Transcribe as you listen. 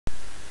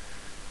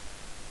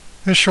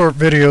This short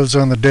video is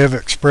on the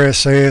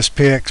DevExpress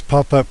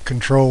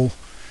ASPxPopupControl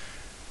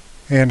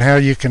and how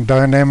you can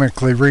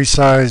dynamically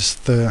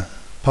resize the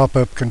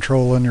pop-up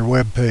control on your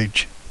web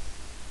page.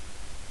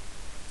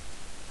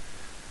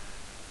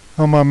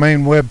 On my main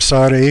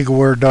website at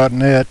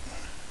eagleware.net,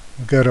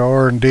 we've got an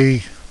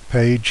R&D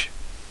page.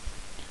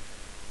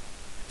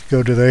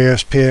 Go to the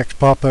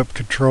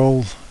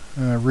ASPxPopupControl,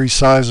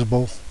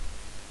 resizable.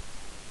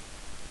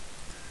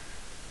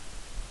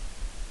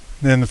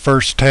 Then the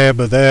first tab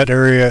of that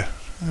area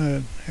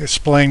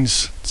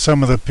explains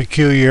some of the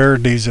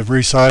peculiarities of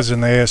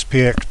resizing the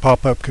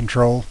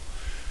ASPxPopupControl.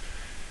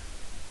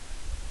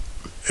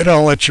 And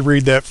I'll let you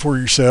read that for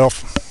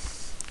yourself.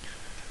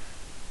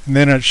 And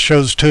then it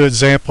shows two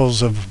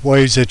examples of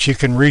ways that you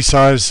can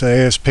resize the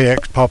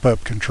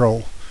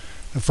ASPxPopupControl.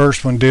 The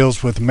first one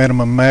deals with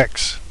minimum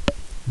max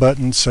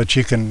buttons that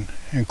you can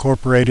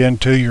incorporate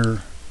into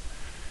your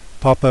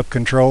pop-up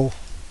control.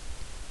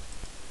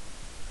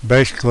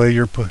 Basically,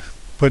 you're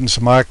putting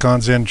some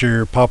icons into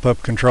your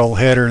pop-up control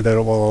header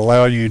that will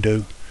allow you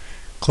to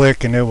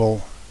click, and it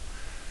will,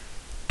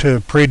 to a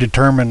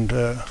predetermined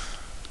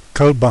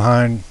code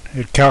behind,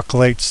 it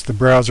calculates the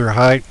browser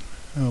height,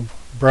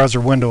 browser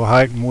window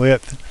height and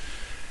width,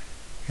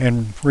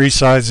 and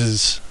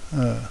resizes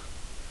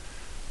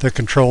the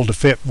control to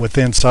fit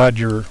inside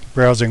your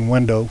browsing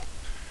window.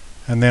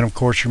 And then of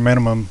course your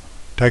minimum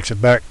takes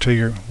it back to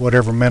your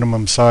whatever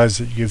minimum size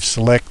that you've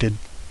selected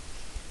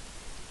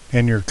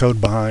in your code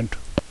behind.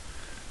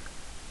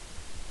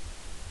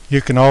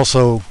 You can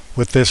also,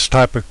 with this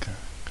type of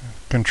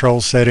control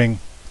setting,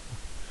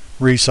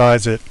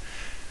 resize it.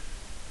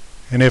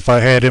 And if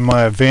I had in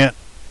my event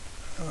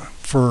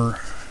for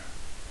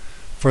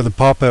the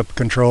pop-up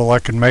control, I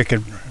could make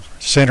it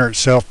center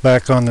itself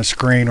back on the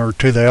screen or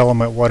to the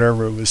element,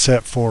 whatever it was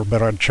set for,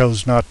 but I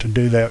chose not to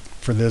do that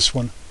for this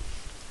one.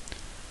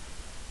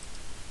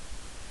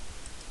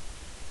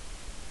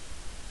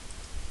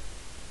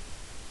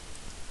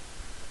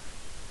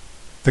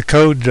 The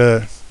code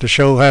to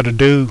show how to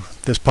do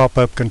this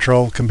pop-up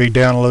control can be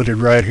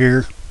downloaded right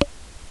here.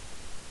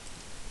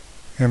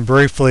 And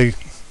briefly,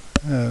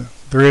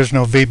 there is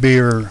no VB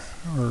or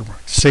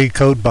C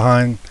code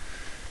behind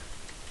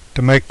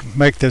to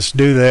make this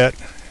do that.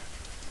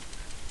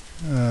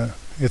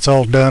 It's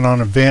all done on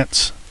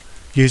events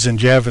using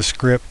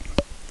JavaScript,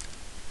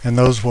 and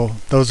those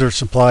are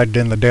supplied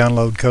in the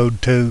download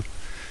code too.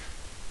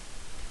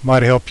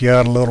 Might help you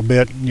out a little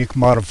bit, and you can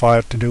modify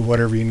it to do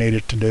whatever you need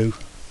it to do.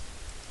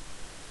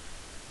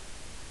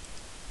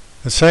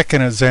 The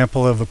second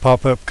example of a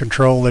pop-up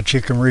control that you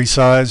can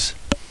resize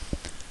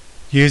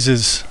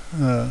uses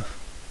the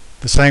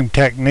same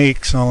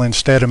techniques, only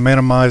instead of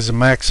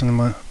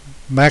maximizing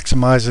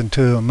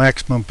to a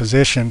maximum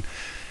position,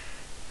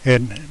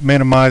 it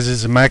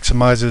minimizes and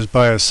maximizes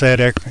by a set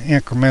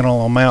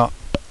incremental amount.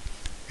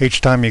 Each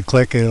time you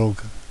click, it'll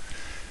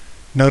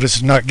notice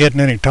it's not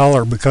getting any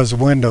taller because the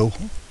window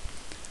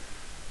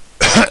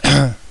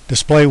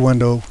display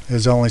window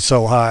is only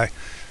so high.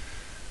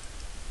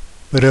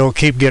 But it'll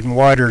keep getting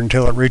wider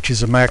until it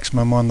reaches a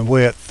maximum on the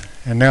width.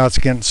 And now it's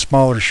getting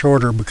smaller,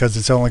 shorter, because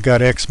it's only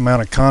got X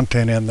amount of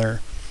content in there.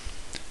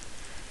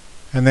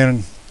 And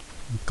then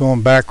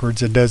going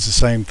backwards, it does the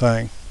same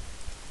thing.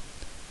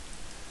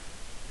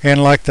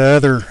 And like the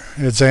other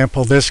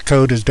example, this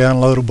code is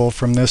downloadable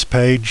from this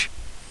page.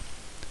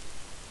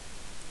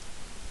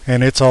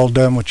 And it's all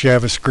done with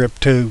JavaScript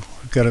too.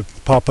 We've got a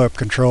pop-up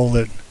control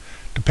that,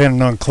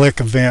 depending on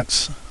click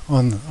events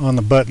on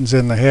the buttons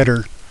in the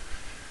header,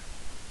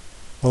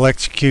 will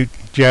execute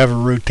Java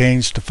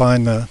routines to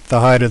find the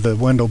height of the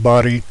window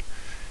body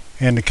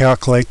and to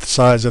calculate the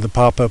size of the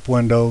pop-up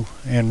window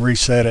and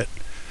reset it.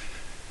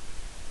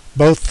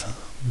 Both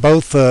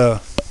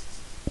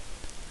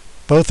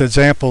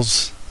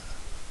examples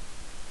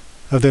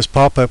of this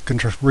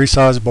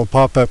resizable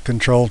pop-up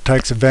control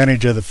takes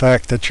advantage of the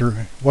fact that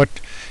you're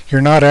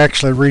not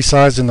actually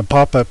resizing the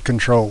pop-up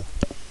control.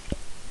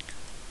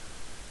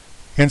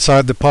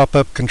 Inside the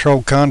pop-up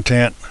control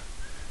content,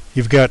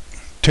 you've got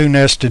two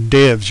nested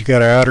divs. You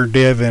got an outer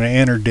div and an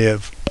inner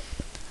div,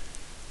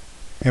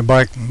 and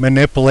by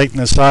manipulating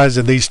the size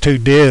of these two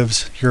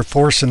divs, you're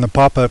forcing the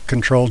pop-up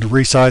control to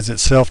resize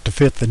itself to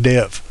fit the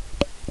div.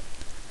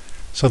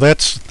 So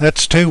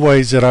that's two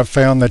ways that I've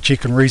found that you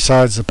can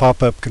resize the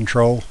pop-up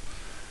control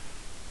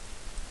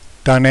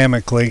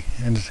dynamically,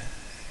 and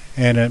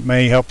it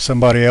may help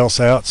somebody else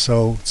out.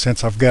 So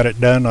since I've got it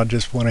done, I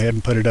just went ahead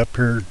and put it up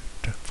here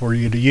for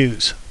you to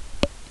use.